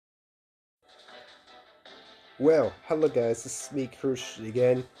Well, hello guys, this is me, Krush,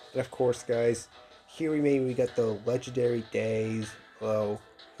 again, and of course guys, here we got the legendary days, the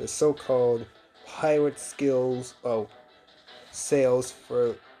so-called pirate skills, sales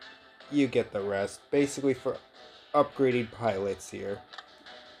for, you get the rest, basically for upgrading pilots here.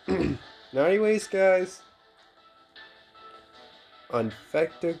 Now anyways guys,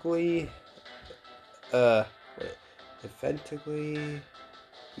 effectively, wait, effectively,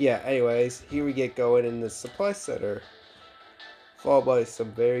 yeah, anyways, here we get going in the supply center. Followed by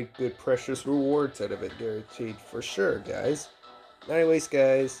some very good precious rewards out of it, guaranteed for sure, guys. Anyways,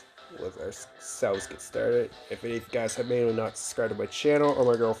 guys, let our sales get started. If any of you guys have mainly not subscribed to my channel or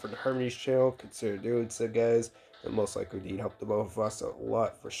my girlfriend Harmony's channel, consider doing so, guys. And most likely need help the both of us a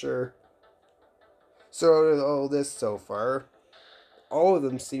lot for sure. So out of all this so far, all of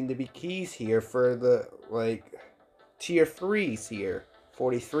them seem to be keys here for the tier 3s here.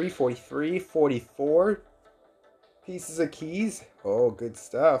 43, 43, 44 pieces of keys. Oh, good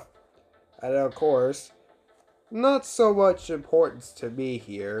stuff. And of course, not so much importance to me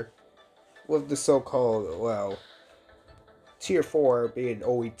here, with the so-called, tier 4 being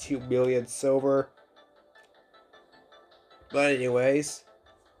only 2 million silver. But anyways,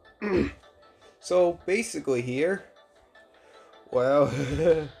 so basically here,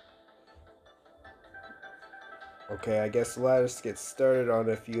 okay, I guess let us get started on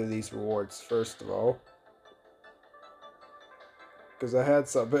a few of these rewards first of all. Because I had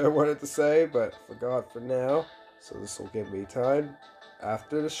something I wanted to say, but forgot for now. So this will give me time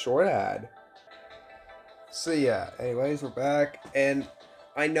after the short ad. So yeah, anyways, we're back. And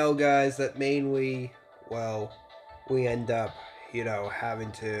I know, guys, that mainly, we end up,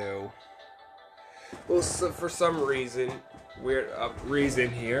 having to... Well, so for some reason, weird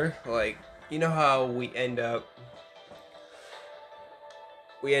reason here, you know how we ended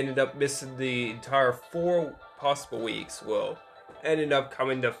up missing the entire 4 possible weeks. Well, ended up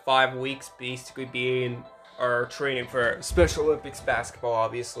coming to 5 weeks, basically being our training for Special Olympics basketball,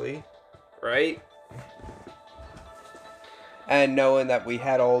 obviously, right? And knowing that we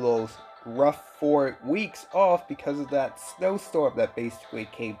had all those rough 4 weeks off because of that snowstorm that basically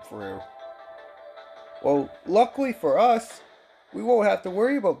came through. Well, luckily for us, we won't have to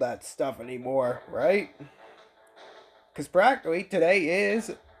worry about that stuff anymore, right? Because practically today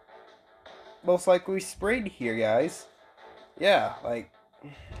is most likely spring here, guys. Yeah,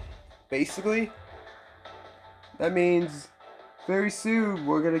 basically, that means very soon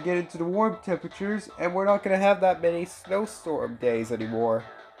we're going to get into the warm temperatures and we're not going to have that many snowstorm days anymore.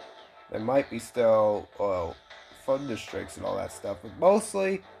 There might be still, thunderstrikes and all that stuff, but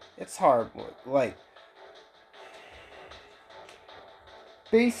mostly it's hardwood.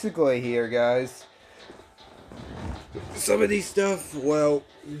 Basically here, guys, some of these stuff,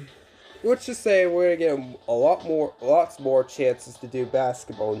 let's just say we're gonna get lots more chances to do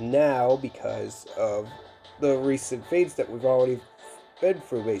basketball now because of the recent fades that we've already been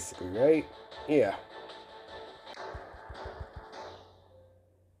through, basically, right? Yeah.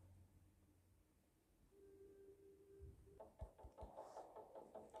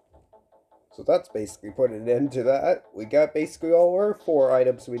 So that's basically putting an end to that. We got basically all our 4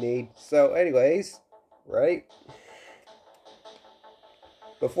 items we need. So anyways, right?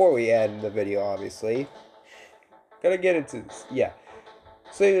 Before we end the video, obviously, gotta get into this. Yeah.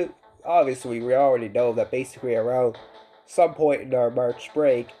 So obviously we already know that basically around some point in our March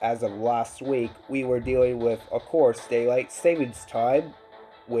break, as of last week, we were dealing with, of course, daylight savings time,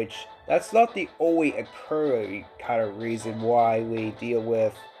 which that's not the only occurring kind of reason why we deal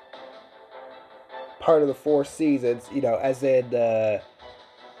with part of the 4 seasons, as in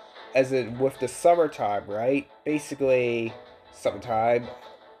with the summertime, right? Basically, summertime,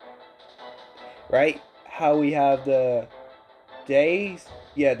 right? How we have the days,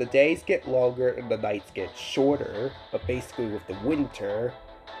 the days get longer and the nights get shorter, but basically with the winter,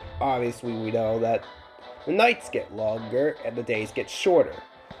 obviously we know that the nights get longer and the days get shorter.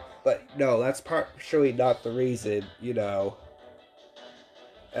 But no, that's partially not the reason,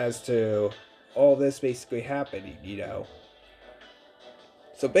 as to all this basically happening,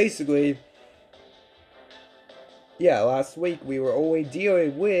 So basically, last week we were only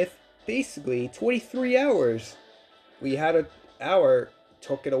dealing with basically 23 hours. We had an hour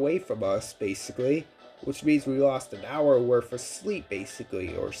taken away from us, basically, which means we lost an hour worth of sleep,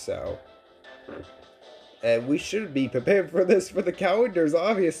 basically, or so. And we should be prepared for this for the calendars,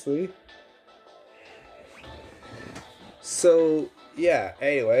 obviously. So, yeah,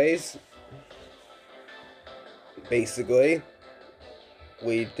 anyways, basically,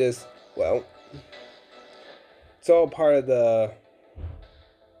 we just, it's all part of the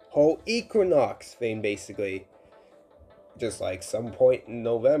whole equinox thing, basically. Just like some point in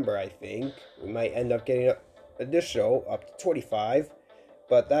November, I think. We might end up getting additional up to 25.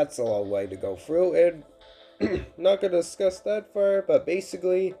 But that's a long way to go through. And not going to discuss that far. But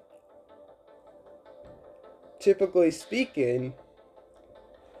basically, typically speaking,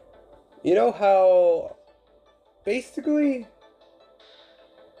 you know how... Basically,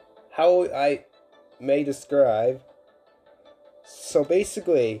 how I may describe... So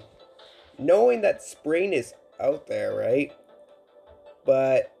basically, knowing that spring is out there, right?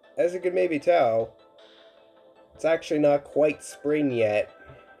 But as you can maybe tell, it's actually not quite spring yet.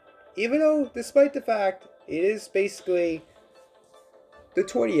 Even though, despite the fact, it is basically the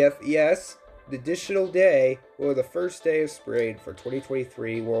 20th, yes, the additional day, or the first day of spring for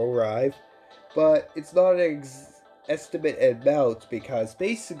 2023 will arrive. But it's not an estimate amount because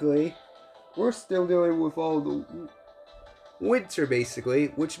basically, we're still dealing with all the winter, basically,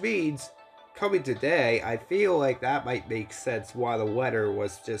 which means coming today, I feel like that might make sense why the weather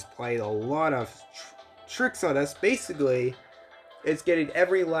was just playing a lot of tricks on us. Basically, it's getting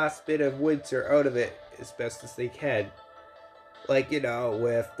every last bit of winter out of it as best as they can. Like, you know,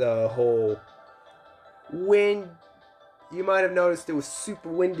 with the whole wind, you might have noticed it was super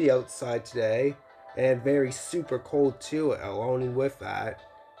windy outside today, and very super cold too, along with that.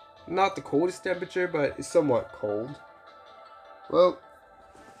 Not the coldest temperature, but it's somewhat cold. Well,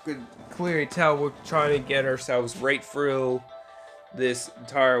 could clearly tell we're trying to get ourselves right through this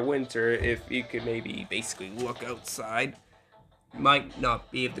entire winter. If you could maybe basically look outside, you might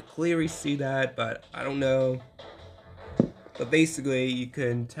not be able to clearly see that, but I don't know. But basically, you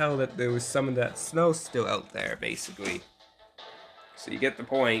can tell that there was some of that snow still out there, basically. So you get the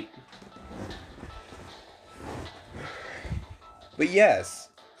point. But yes,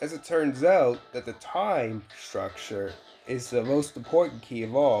 as it turns out, that the time structure is the most important key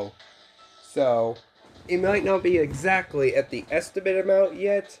of all. So, it might not be exactly at the estimate amount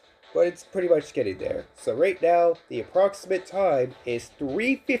yet, but it's pretty much getting there. So right now, the approximate time is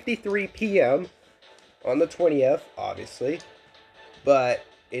 3:53 p.m. on the 20th, obviously. But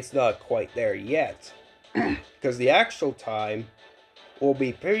it's not quite there yet. Because the actual time will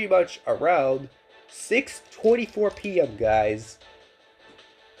be pretty much around 6:24 p.m., guys.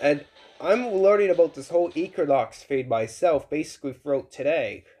 And I'm learning about this whole equinox thing myself basically throughout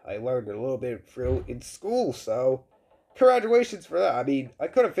today. I learned a little bit through in school, so congratulations for that. I mean, I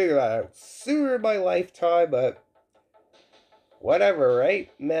could have figured that out sooner in my lifetime, but whatever,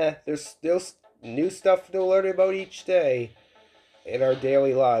 right? Meh, there's still new stuff to learn about each day in our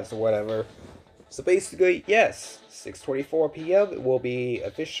daily lives or whatever. So basically, yes, 6:24 p.m. it will be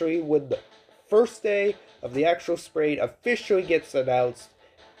officially when the first day of the actual spring officially gets announced.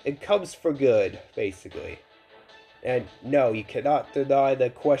 It comes for good, basically. And no, you cannot deny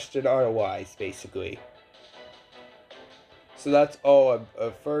the question otherwise, basically. So that's all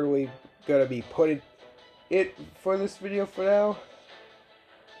I'm firmly gonna be putting it for this video for now.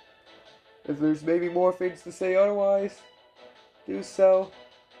 If there's maybe more things to say otherwise, do so.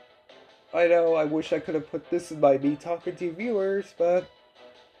 I know, I wish I could have put this in my me talking to viewers, but...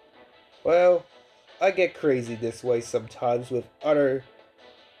 Well, I get crazy this way sometimes with other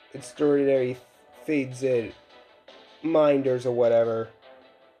extraordinary things in minders or whatever.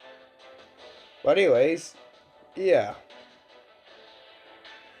 But anyways, yeah.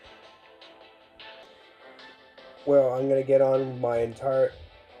 Well, I'm gonna get on my entire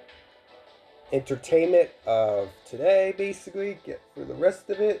entertainment of today, basically. Get through the rest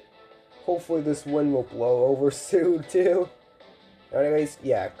of it. Hopefully this wind will blow over soon, too. Anyways,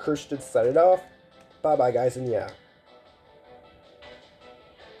 yeah, Christian signing off. Bye-bye, guys, and yeah.